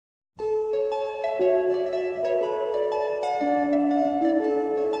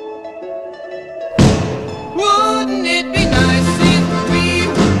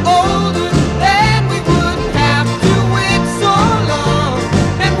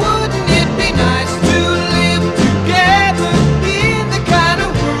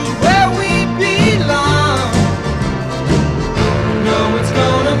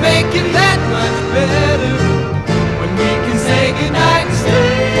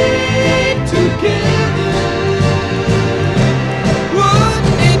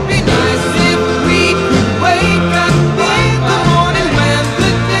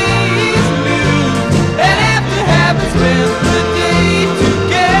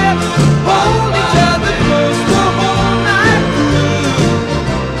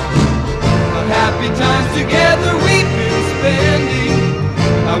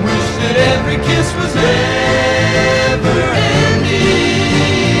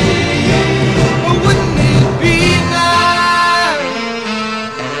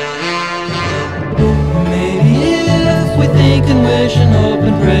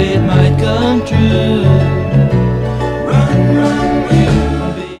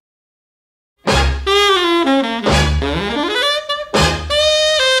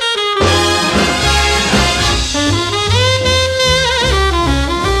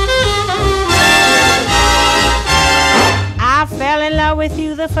with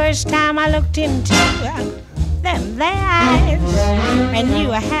you the first time I looked into them there eyes. And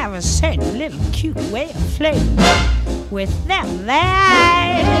you have a certain little cute way of flirting with them there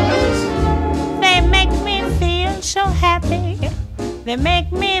eyes. They make me feel so happy, they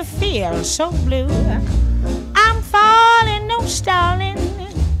make me feel so blue. I'm falling, no stalling,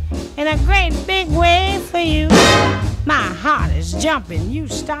 in a great big way for you. My heart is jumping, you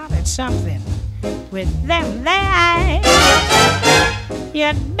started something with them there eyes.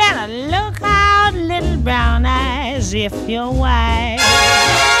 You'd better look out, little brown eyes, if you're wise.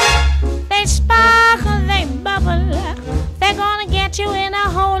 They sparkle, they bubble, they're gonna get you in a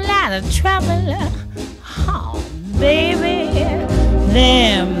whole lot of trouble. Oh, baby,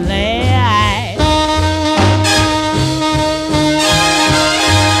 them there eyes.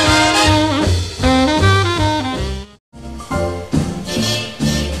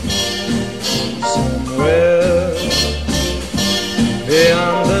 Somewhere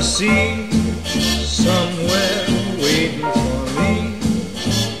beyond the sea, somewhere waiting for me,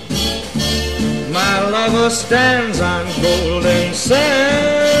 my lover stands on golden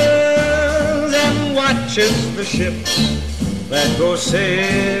sands and watches the ships that go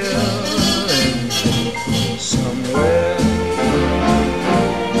sailing. Somewhere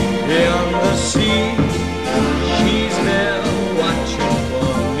beyond the sea, she's there watching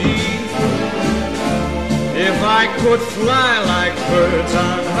for me. If I could fly like birds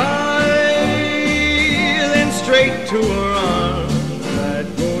on high, then straight to her arms I'd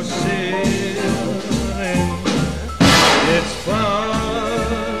go sailing. It's far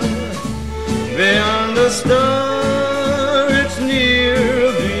beyond the star, it's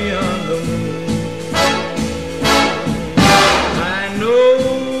near beyond the moon. I know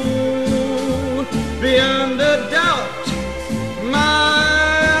beyond a doubt my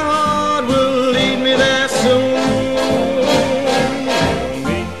heart will lead me there soon.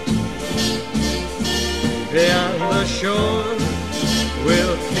 Beyond the shore,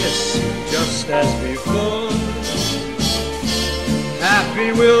 we'll kiss just as before. Happy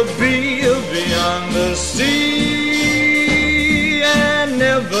we'll be beyond the sea, and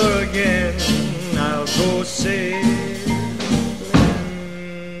never again I'll go sailing.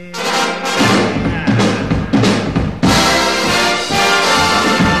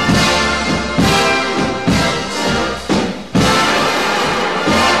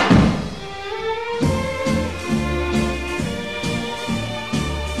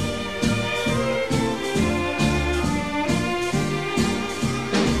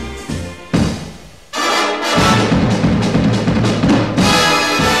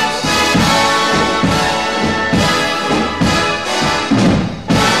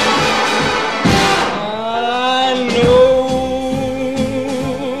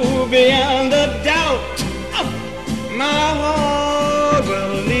 Beyond a doubt, my heart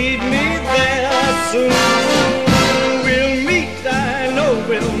will lead me there soon. We'll meet, I know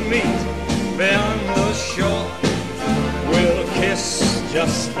we'll meet beyond the shore. We'll kiss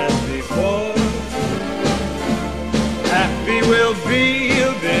just as before. Happy we'll be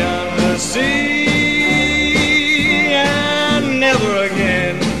beyond the sea, and never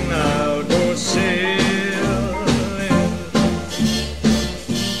again I'll go sailing.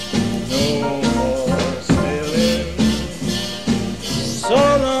 So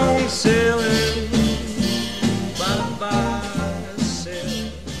long, say